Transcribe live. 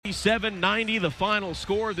97-90, the final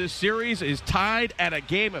score. This series is tied at a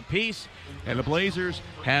game apiece, and the Blazers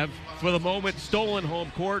have, for the moment, stolen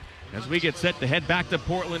home court as we get set to head back to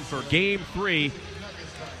Portland for Game 3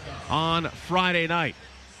 on Friday night.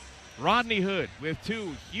 Rodney Hood with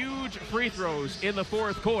 2 huge free throws in the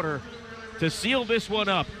fourth quarter to seal this one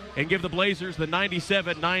up and give the Blazers the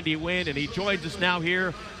 97-90 win, and he joins us now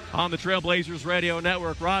here on the Trailblazers Radio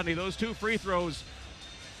Network. Rodney, those 2 free throws,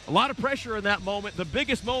 a lot of pressure in that moment, the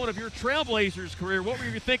biggest moment of your Trailblazers career. What were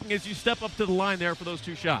you thinking as you step up to the line there for those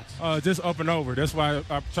 2 shots? Just up and over. That's why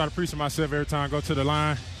I try to preach to myself every time I go to the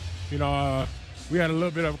line. We had a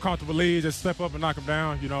little bit of a comfortable lead, just step up and knock them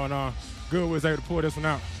down, and Good was able to pull this one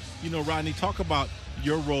out. Rodney, talk about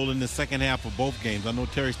your role in the second half of both games. I know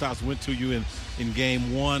Terry Stotts went to you in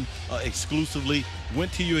Game 1 exclusively,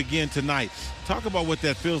 went to you again tonight. Talk about what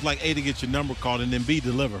that feels like, A, to get your number called, and then B,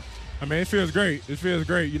 deliver. I mean, it feels great. It feels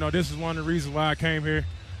great. This is one of the reasons why I came here,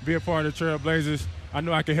 be a part of the Trailblazers. I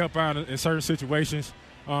knew I could help out in certain situations,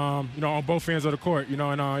 on both ends of the court,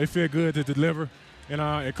 and it feels good to deliver.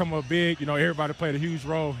 And it come up big. Everybody played a huge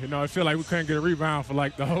role. It feel like we couldn't get a rebound for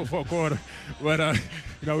like the whole fourth quarter. But,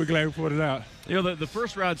 we're glad we pulled it out. The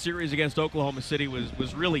first round series against Oklahoma City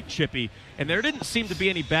was really chippy, and there didn't seem to be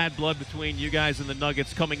any bad blood between you guys and the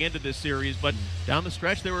Nuggets coming into this series. But down the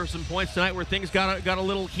stretch, there were some points tonight where things got a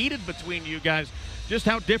little heated between you guys. Just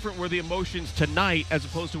how different were the emotions tonight as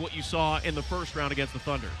opposed to what you saw in the first round against the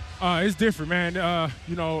Thunder? It's different, man.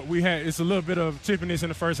 It's a little bit of chippiness in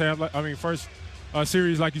the first half. First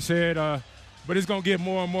series, like you said, but it's going to get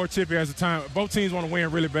more and more chippy as the time. Both teams want to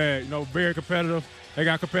win really bad, very competitive. They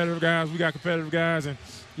got competitive guys, we got competitive guys, and,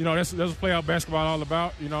 that's what playoff basketball all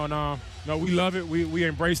about, and, we love it. We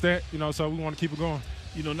embrace that, so we want to keep it going.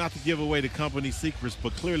 Not to give away the company secrets,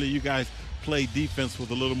 but clearly you guys play defense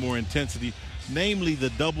with a little more intensity, namely the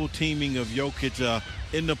double teaming of Jokic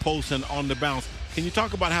in the post and on the bounce. Can you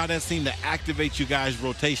talk about how that seemed to activate you guys'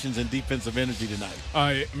 rotations and defensive energy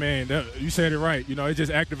tonight? You said it right. It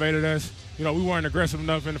just activated us. We weren't aggressive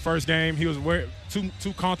enough in the first game. He was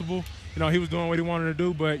too comfortable. He was doing what he wanted to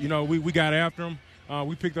do, but, we got after him.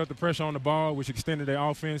 We picked up the pressure on the ball, which extended their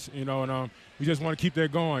offense, and we just want to keep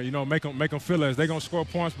that going, make them feel us. They're going to score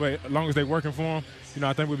points, but as long as they're working for them,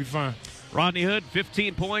 I think we'll be fine. Rodney Hood,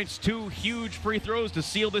 15 points, 2 huge free throws to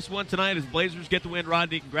seal this one tonight as Blazers get the win.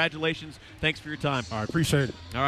 Rodney, congratulations. Thanks for your time. All right, appreciate it. All right.